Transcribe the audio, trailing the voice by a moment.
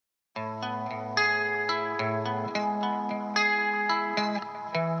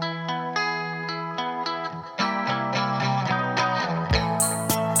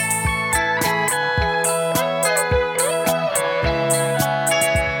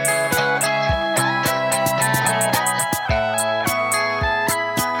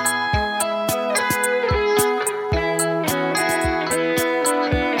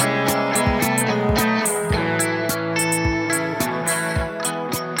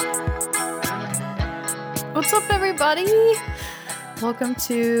What's up, everybody? Welcome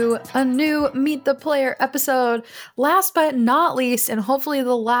to a new Meet the Player episode. Last but not least, and hopefully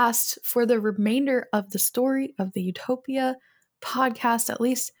the last for the remainder of the story of the Utopia podcast, at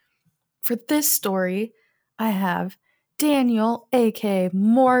least for this story, I have Daniel, aka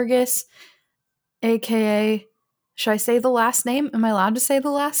Morgus, aka, should I say the last name? Am I allowed to say the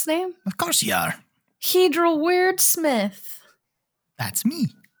last name? Of course you are. Hedral Weirdsmith. That's me.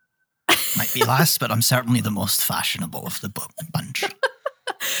 Might be last, but I'm certainly the most fashionable of the bunch.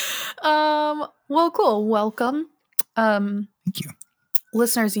 Well, cool. Welcome. Thank you.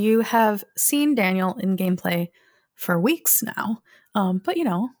 Listeners, you have seen Daniel in gameplay for weeks now. But you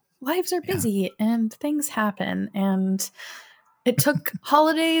know, lives are busy and things happen, and it took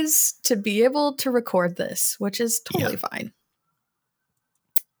holidays to be able to record this, which is totally fine.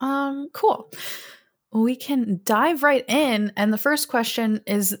 Cool. We can dive right in, and the first question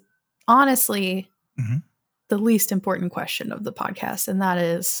is honestly the least important question of the podcast, and that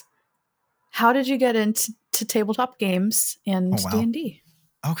is, how did you get into tabletop games and D&D?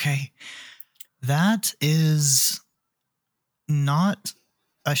 Okay. That is not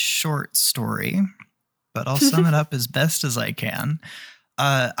a short story, but I'll sum it up as best as I can.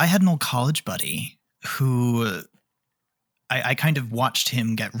 I had an old college buddy who I kind of watched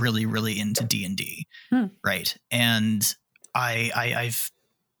him get really, really into D&D, right? And I've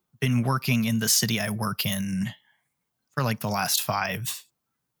been working in the city I work in for like the last 5-6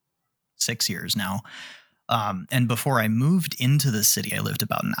 years now. And before I moved into the city, I lived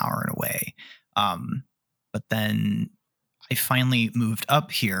about an hour away. But then I finally moved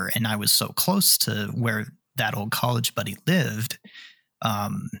up here, and I was so close to where that old college buddy lived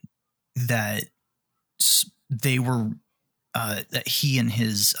that they were that he and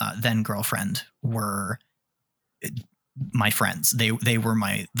his then girlfriend were my friends. They were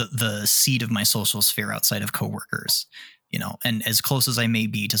the seed of my social sphere outside of coworkers, you know. And as close as I may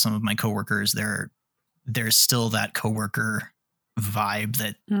be to some of my coworkers, there's still that coworker vibe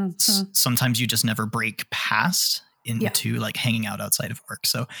that sometimes you just never break past into like hanging out outside of work.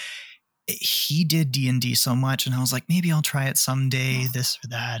 So he did D&D so much, and I was like, maybe I'll try it someday, this or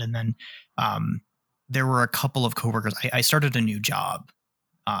that. And then there were a couple of coworkers. I started a new job,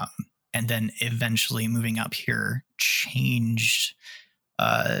 and then eventually moving up here changed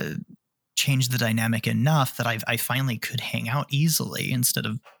the dynamic enough that I finally could hang out easily instead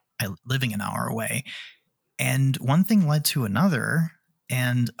of living an hour away. And one thing led to another,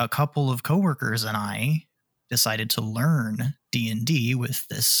 and a couple of coworkers and I decided to learn D&D with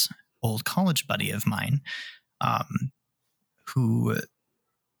this old college buddy of mine, who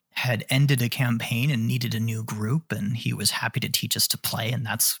had ended a campaign and needed a new group, and he was happy to teach us to play, and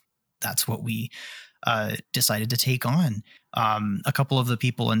that's what we decided to take on. A couple of the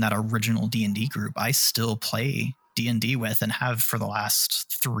people in that original D&D group I still play D&D with and have for the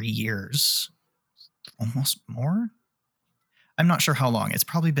last 3 years, almost more. I'm not sure how long. It's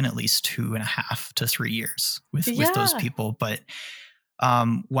probably been at least 2.5 to 3 years with those people. But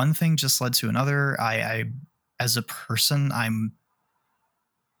one thing just led to another. I as a person, I'm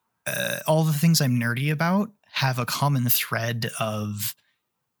all the things I'm nerdy about have a common thread of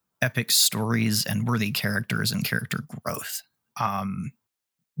epic stories and worthy characters and character growth.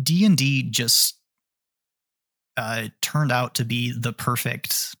 D&D just turned out to be the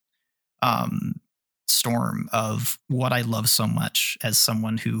perfect storm of what I love so much as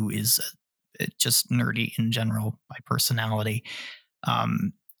someone who is just nerdy in general by personality.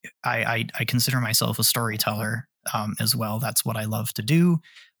 I consider myself a storyteller as well. That's what I love to do.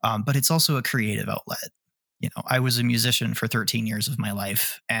 But it's also a creative outlet. You know, I was a musician for 13 years of my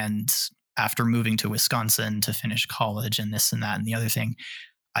life, and after moving to Wisconsin to finish college and this and that and the other thing,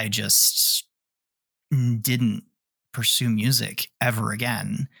 I just didn't pursue music ever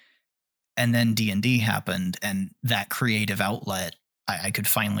again. And then D&D happened, and that creative outlet, I could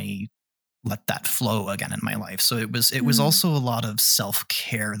finally let that flow again in my life. So it was also a lot of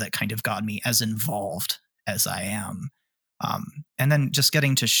self-care that kind of got me as involved as I am. And then just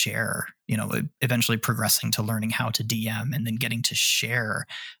getting to share, you know, eventually progressing to learning how to DM, and then getting to share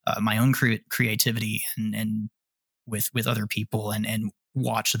my own creativity and with other people and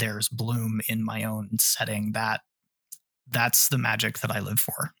watch theirs bloom in my own setting. That's the magic that I live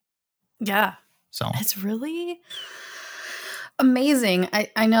for. Yeah. So it's really amazing.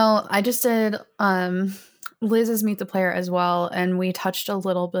 I know I just did Liz's Meet the Player as well, and we touched a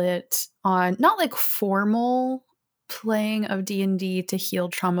little bit on not like formal playing of D&D to heal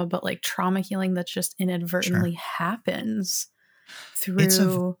trauma, but like trauma healing that just inadvertently happens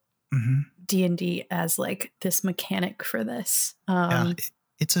through D&D as like this mechanic for this.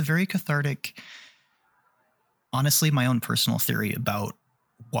 It's a very cathartic honestly, my own personal theory about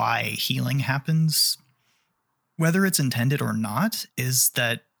why healing happens, whether it's intended or not, is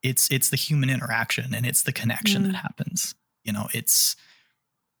that it's the human interaction and it's the connection that happens. You know, it's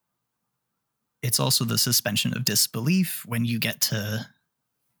also the suspension of disbelief when you get to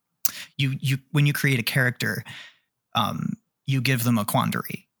when you create a character, you give them a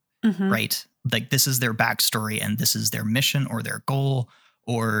quandary, right? Like, this is their backstory and this is their mission or their goal,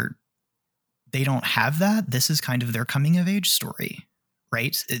 or they don't have that. This is kind of their coming of age story,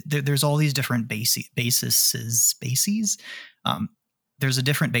 right? There's all these different bases. There's a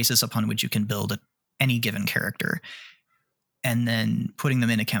different basis upon which you can build any given character. And then putting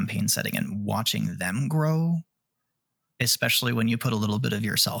them in a campaign setting and watching them grow, especially when you put a little bit of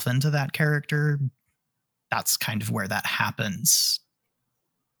yourself into that character, that's kind of where that happens,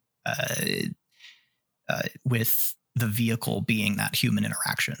 with the vehicle being that human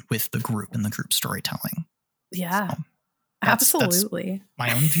interaction with the group and the group storytelling. Yeah, so absolutely. That's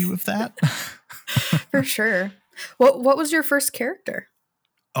my own view of that. For sure. What was your first character?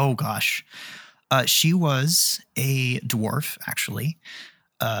 Oh, gosh. She was a dwarf, actually.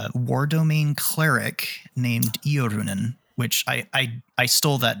 War domain cleric named Iorunen, which I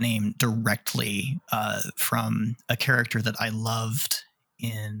stole that name directly from a character that I loved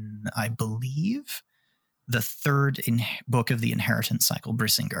in, I believe, the third book of the Inheritance Cycle,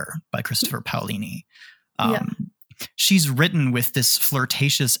 Brisingar, by Christopher Paolini. She's written with this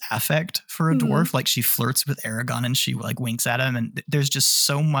flirtatious affect for a dwarf. Like, she flirts with Aragon and she like winks at him, and there's just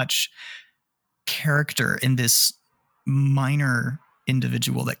so much character in this minor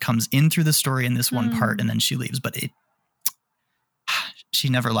individual that comes in through the story in this one part, and then she leaves. But she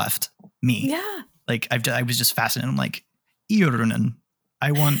never left me. Yeah, like I was just fascinated. I'm like, Iorunen,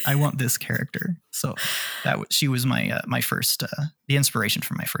 I want this character. So she was my first, the inspiration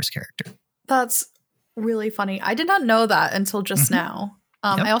for my first character. That's really funny. I did not know that until just now.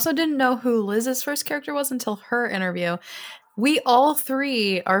 I also didn't know who Liz's first character was until her interview. We all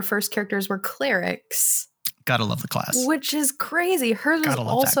three, our first characters were clerics. Gotta love the class. Which is crazy. Hers was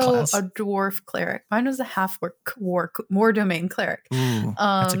also a dwarf cleric. Mine was a half war domain cleric. Ooh,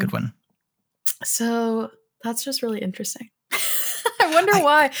 that's a good one. So that's just really interesting. I wonder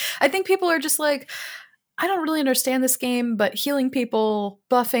why. I think people are just like, I don't really understand this game, but healing people,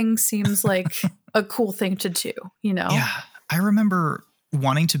 buffing seems like a cool thing to do, you know? Yeah. I remember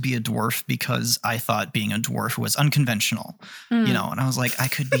wanting to be a dwarf because I thought being a dwarf was unconventional, you know, and I was like, I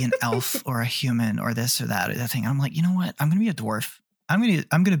could be an elf or a human or this or that or that thing. I'm like, you know what? I'm going to be a dwarf. I'm going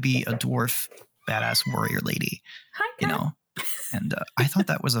to be a dwarf badass warrior lady. Hi, you know? And I thought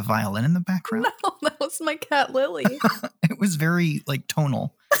that was a violin in the background. No, that was my cat Lily. It was very like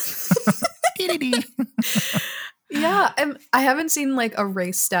tonal. Yeah, I haven't seen like a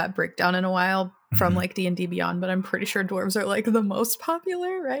race stat breakdown in a while from like D&D Beyond, but I'm pretty sure dwarves are like the most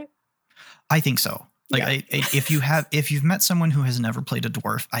popular, right? I think so. Like, if you've met someone who has never played a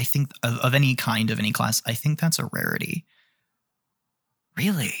dwarf, I think of any kind, of any class, I think that's a rarity.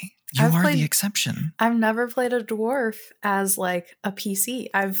 Really? You are the exception. I've never played a dwarf as like a PC.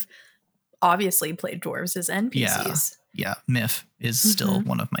 I've obviously played dwarves as NPCs. Yeah. Myth is still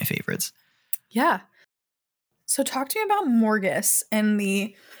one of my favorites. Yeah. So talk to me about Morgus and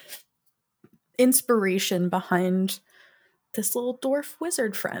the inspiration behind this little dwarf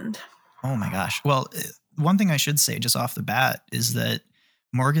wizard friend. Oh my gosh. Well, one thing I should say just off the bat is that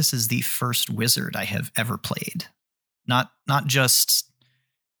Morgus is the first wizard I have ever played. Not just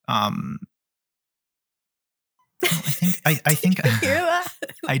I think you hear that?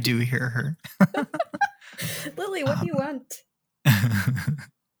 I do hear her. Lily, what do you want?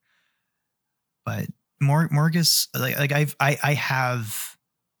 But Morgus, like I have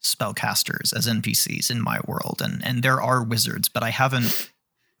spellcasters as NPCs in my world, and there are wizards, but I haven't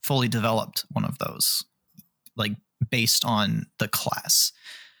fully developed one of those, like based on the class.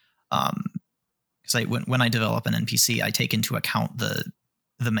 Because when I develop an NPC, I take into account the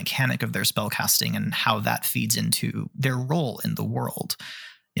mechanic of their spellcasting and how that feeds into their role in the world.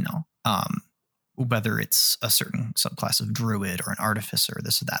 You know, whether it's a certain subclass of druid or an artificer,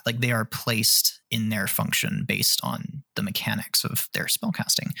 this or that, like they are placed in their function based on the mechanics of their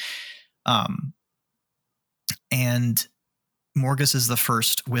spellcasting. And Morgus is the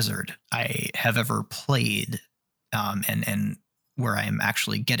first wizard I have ever played, and where I am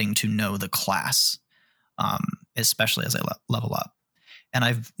actually getting to know the class, especially as I level up. And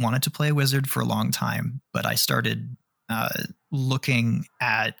I've wanted to play a wizard for a long time, but I started looking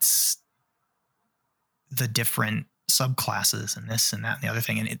at the different subclasses and this and that and the other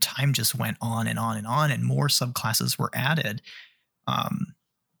thing, and time just went on and on and on, and more subclasses were added.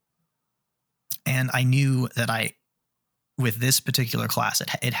 And I knew that with this particular class,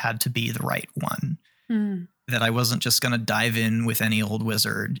 it had to be the right one. That I wasn't just going to dive in with any old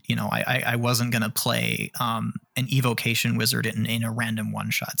wizard. I wasn't going to play an evocation wizard in a random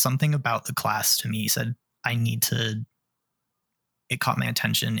one shot. Something about the class to me said it caught my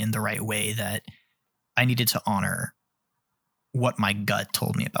attention in the right way, that I needed to honor what my gut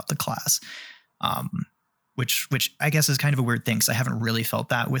told me about the class. Which I guess is kind of a weird thing, because I haven't really felt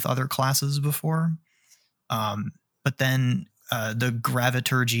that with other classes before. But then the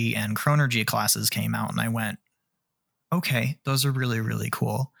Graviturgy and Chronergy classes came out, and I went, okay, those are really, really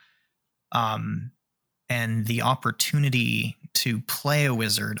cool. And the opportunity to play a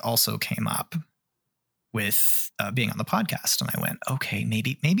wizard also came up with being on the podcast. And I went, okay,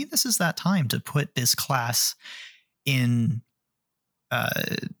 maybe this is that time to put this class in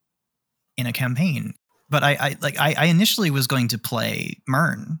a campaign. But I initially was going to play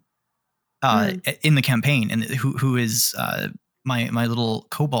Myrn in the campaign, and who is my little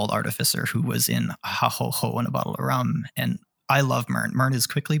kobold artificer who was in Ha Ho Ho and a Bottle of Rum. And I love Myrn. Myrn has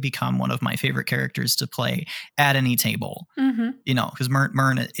quickly become one of my favorite characters to play at any table. Because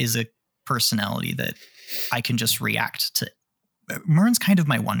Myrn is a personality that I can just react to. Myrn's kind of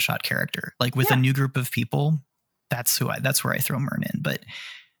my one-shot character. Like with a new group of people, that's where I throw Myrn in.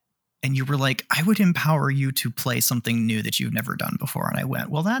 And you were like, I would empower you to play something new that you've never done before. And I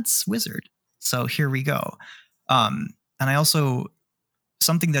went, well, that's wizard. So here we go. And I also,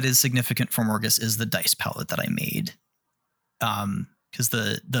 something that is significant for Morgus is the dice palette that I made. Because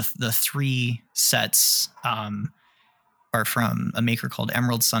the 3 sets are from a maker called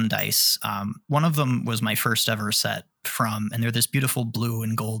Emerald Sun Dice. One of them was my first ever set and they're this beautiful blue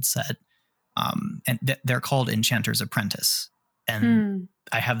and gold set. And they're called Enchanter's Apprentice. And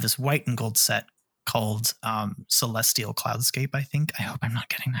I have this white and gold set called Celestial Cloudscape, I think. I hope I'm not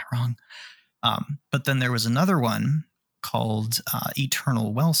getting that wrong. But then there was another one called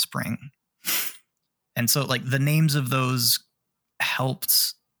Eternal Wellspring. And so like the names of those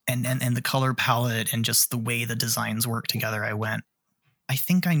helped, and the color palette and just the way the designs work together, I went, I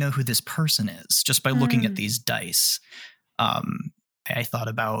think I know who this person is just by looking at these dice. I thought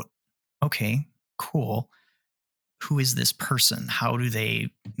about, okay, cool. Who is this person? How do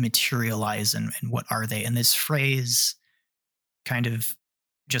they materialize, and what are they? And this phrase kind of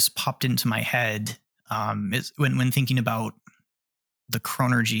just popped into my head when thinking about the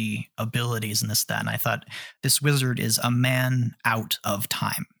Chronergy abilities and this, that. And I thought, this wizard is a man out of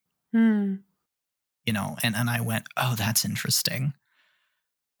time. And I went, oh, that's interesting.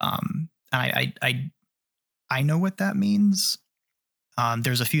 I know what that means.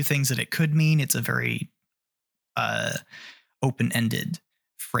 There's a few things that it could mean. It's a very open-ended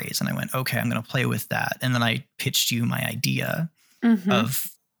phrase. And I went, okay, I'm going to play with that. And then I pitched you my idea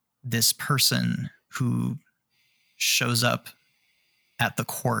of this person who shows up at the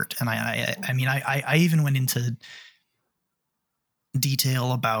court. And I even went into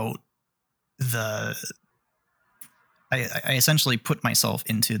detail about I essentially put myself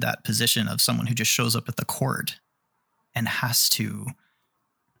into that position of someone who just shows up at the court and has to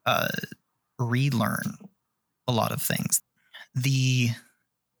relearn a lot of things. I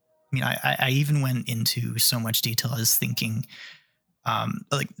even went into so much detail as thinking,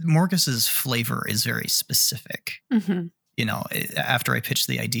 like Morgus's flavor is very specific. After I pitched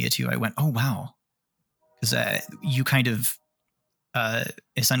the idea to you, I went, oh, wow. Because you kind of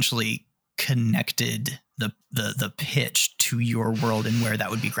essentially connected the pitch to your world and where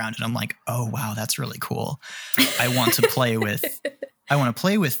that would be grounded. I'm like, oh, wow, that's really cool. I want to play with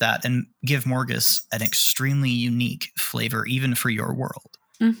that and give Morgus an extremely unique flavor, even for your world.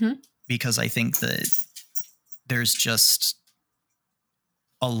 Because I think that there's just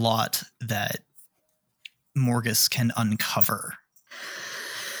a lot that Morgus can uncover.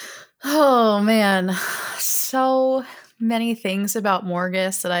 Oh, man. So many things about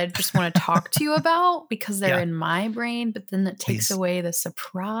Morgus that I just want to talk to you about because they're in my brain, but then it takes away the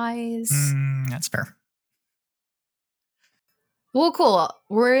surprise. That's fair. Well, cool.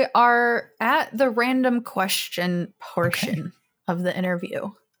 We are at the random question portion of the interview.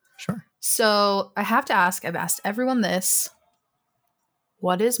 Sure. So I have to ask, I've asked everyone this.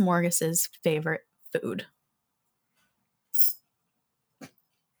 What is Morgus's favorite food?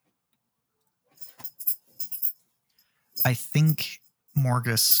 I think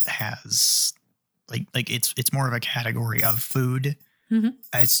Morgus has like it's more of a category of food.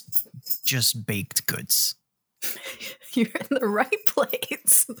 It's just baked goods. You're in the right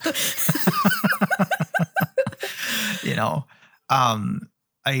place.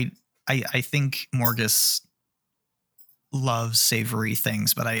 I think Morgus love savory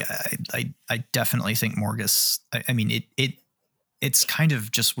things, but I definitely think Morgus. I mean, it's kind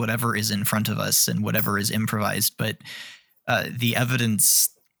of just whatever is in front of us and whatever is improvised. But the evidence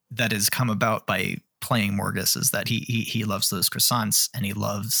that has come about by playing Morgus is that he loves those croissants and he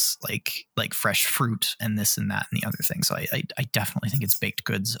loves like fresh fruit and this and that and the other thing. So I definitely think it's baked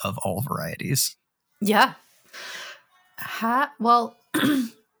goods of all varieties. Yeah. Well,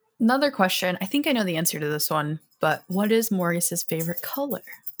 another question. I think I know the answer to this one, but what is Morgus's favorite color?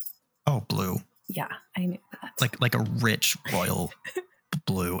 Oh, blue. Yeah, I knew that. Like a rich royal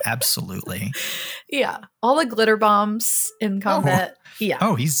blue. Absolutely. Yeah. All the glitter bombs in combat. Yeah.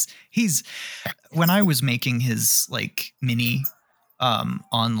 Oh, he's when I was making his like mini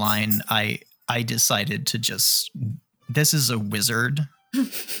online, I decided to just, this is a wizard.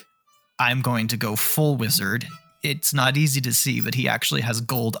 I'm going to go full wizard. It's not easy to see, but he actually has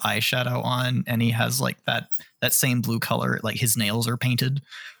gold eyeshadow on, and he has like that same blue color, like his nails are painted.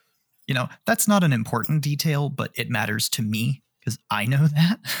 You know, that's not an important detail, but it matters to me because I know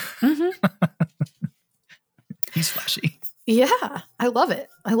that. Mm-hmm. He's flashy. Yeah, I love it.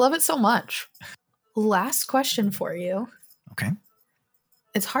 I love it so much. Last question for you. Okay.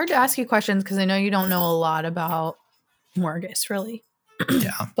 It's hard to ask you questions because I know you don't know a lot about Morgus, really.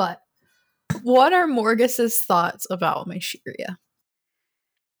 Yeah. But what are Morgus's thoughts about Mysheria?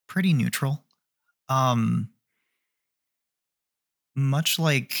 Pretty neutral. Much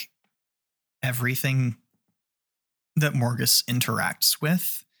like everything that Morgus interacts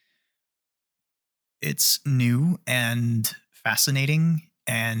with, it's new and fascinating,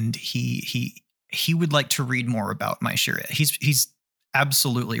 and he would like to read more about Mysheria. He's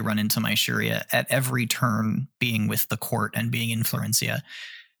absolutely run into Mysheria at every turn, being with the court and being in Florencia.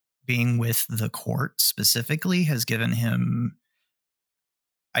 Being with the court specifically has given him,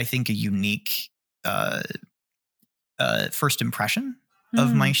 I think, a unique first impression of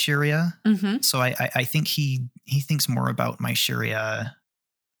Mysheria. Mm-hmm. So I think he thinks more about Mysheria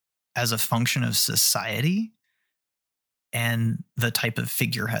as a function of society and the type of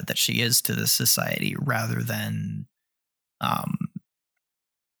figurehead that she is to the society, rather than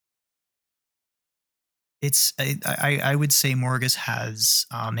it's I would say Morgus has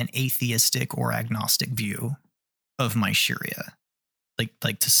an atheistic or agnostic view of Mysheria,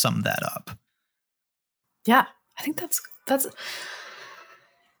 like to sum that up. Yeah, I think that's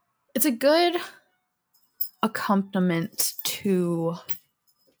it's a good accompaniment to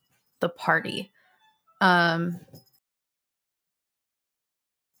the party.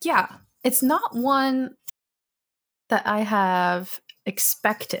 Yeah, it's not one that I have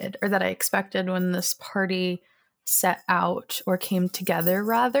expected, or that I expected when this party set out or came together,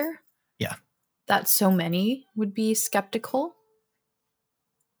 rather. Yeah. That so many would be skeptical.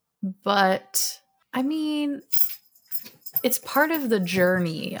 But, I mean, it's part of the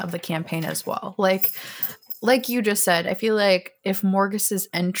journey of the campaign as well. Like you just said, I feel like if Morgus's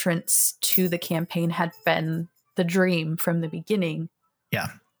entrance to the campaign had been the dream from the beginning, yeah,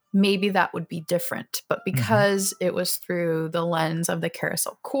 maybe that would be different. But because it was through the lens of the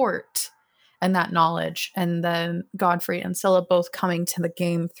Carousel Court and that knowledge, and then Godfrey and Scylla both coming to the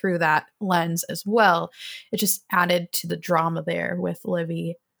game through that lens as well, it just added to the drama there with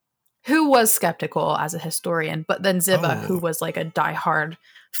Livy, who was skeptical as a historian, but then Ziba, who was like a diehard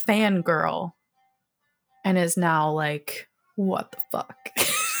fangirl and is now like, what the fuck?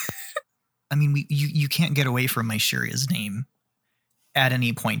 I mean, you can't get away from Mysheria's name at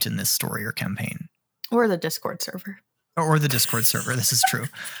any point in this story or campaign. Or the Discord server. Or the Discord server. This is true.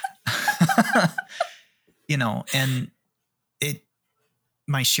 You know, and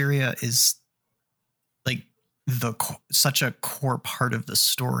Mysheria is like such a core part of the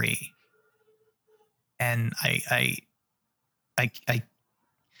story. And I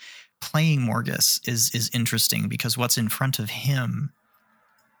playing Morgus is interesting because what's in front of him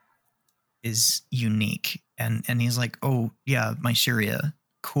is unique, and he's like, oh yeah, Mysheria,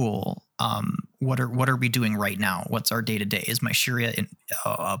 cool. What are we doing right now? What's our day to day? Is Mysheria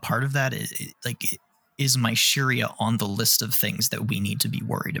a part of that? Is Mysheria on the list of things that we need to be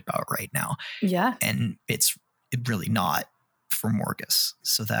worried about right now? Yeah, and it's really not for Morgus.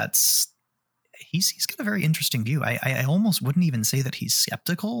 So that's he's got a very interesting view. I almost wouldn't even say that he's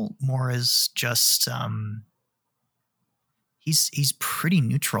skeptical, more as just he's pretty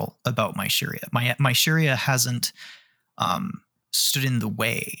neutral about Mysheria. Mysheria hasn't stood in the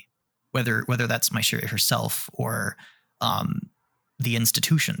way, whether that's Mysheria herself or the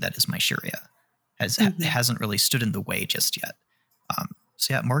institution that is Mysheria hasn't really stood in the way just yet.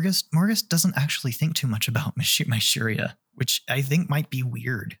 So yeah, Morgus doesn't actually think too much about Mysheria, which I think might be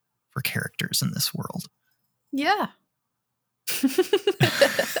weird for characters in this world. Yeah.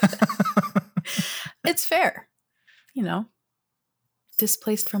 It's fair, you know,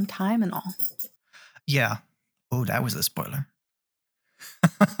 displaced from time and all. Yeah. Oh, that was a spoiler.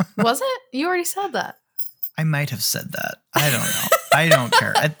 Was it? You already said that. I might have said that. I don't know. I don't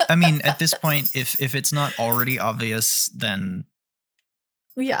care. I mean, at this point, if it's not already obvious, then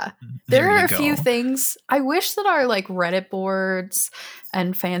yeah, there there are you a few go. things. I wish that our like Reddit boards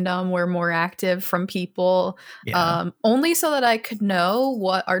and fandom were more active from people, Yeah. only so that I could know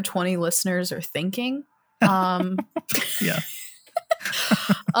what our 20 listeners are thinking. Yeah.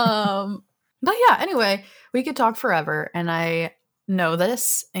 But yeah, anyway, we could talk forever, and I know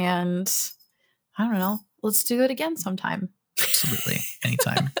this, and I don't know. Let's do it again sometime. Absolutely.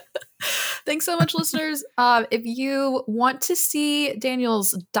 Anytime. Thanks so much, listeners. If you want to see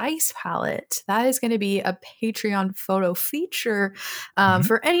Daniel's dice palette, that is going to be a Patreon photo feature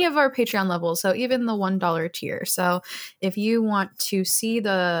for any of our Patreon levels. So even the $1 tier. So if you want to see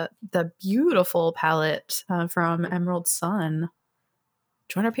the beautiful palette from Emerald Sun,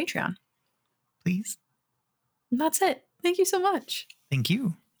 join our Patreon. Please. And that's it. Thank you so much. Thank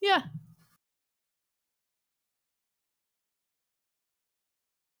you. Yeah.